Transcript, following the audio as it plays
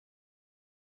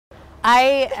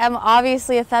I am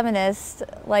obviously a feminist,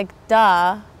 like,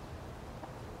 duh.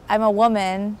 I'm a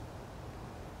woman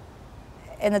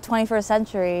in the 21st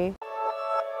century.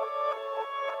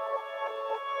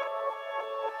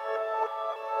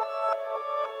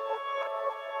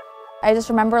 I just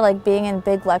remember like being in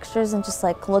big lectures and just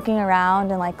like looking around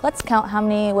and like, let's count how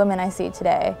many women I see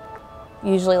today.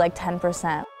 Usually like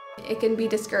 10%. It can be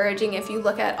discouraging if you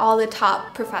look at all the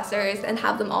top professors and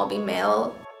have them all be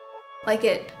male. Like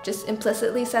it just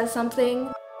implicitly says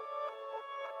something.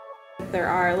 There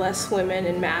are less women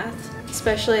in math,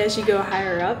 especially as you go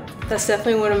higher up. That's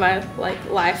definitely one of my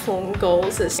lifelong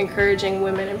goals, is encouraging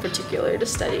women in particular to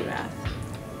study math.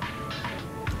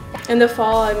 In the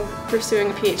fall, I'm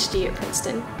pursuing a PhD at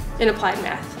Princeton in applied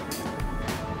math.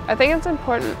 I think it's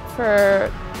important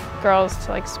for girls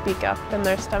to like speak up in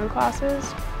their STEM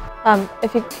classes.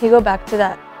 If you go back to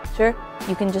that picture,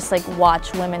 you can just like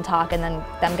watch women talk and then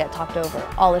them get talked over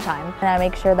all the time. And I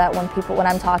make sure that when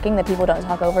I'm talking, that people don't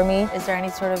talk over me. Is there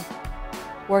any sort of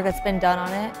work that's been done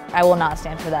on it? I will not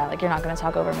stand for that. Like, you're not going to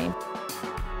talk over me.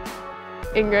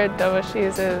 Ingrid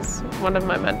Daubechies is one of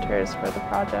my mentors for the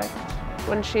project.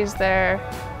 When she's there,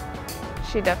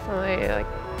 she definitely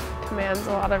commands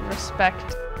a lot of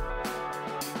respect.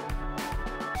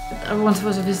 I once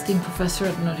was a visiting professor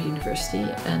at another university,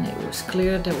 and it was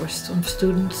clear there were some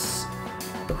students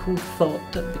who thought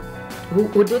that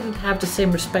who didn't have the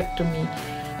same respect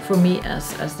for me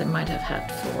as they might have had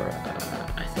for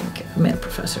I think a male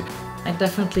professor. I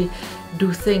definitely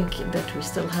do think that we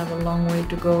still have a long way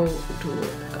to go to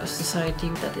a society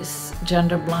that is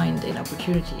gender blind in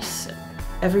opportunities.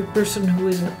 Every person who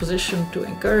is in a position to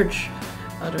encourage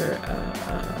other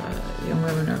young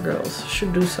women or girls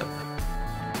should do so.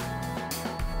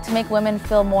 To make women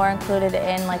feel more included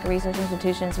in like research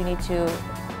institutions, you need to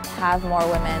have more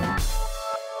women.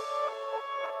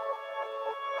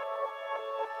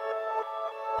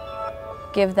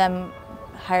 Give them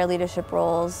higher leadership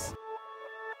roles.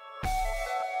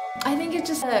 I think it's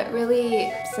just a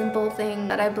really simple thing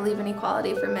that I believe in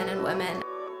equality for men and women.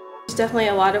 There's definitely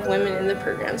a lot of women in the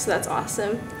program, so that's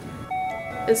awesome.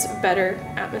 It's a better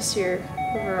atmosphere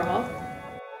overall.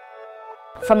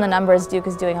 From the numbers, Duke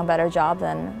is doing a better job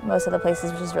than most other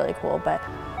places, which is really cool, but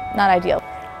not ideal.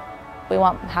 We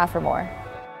want half or more.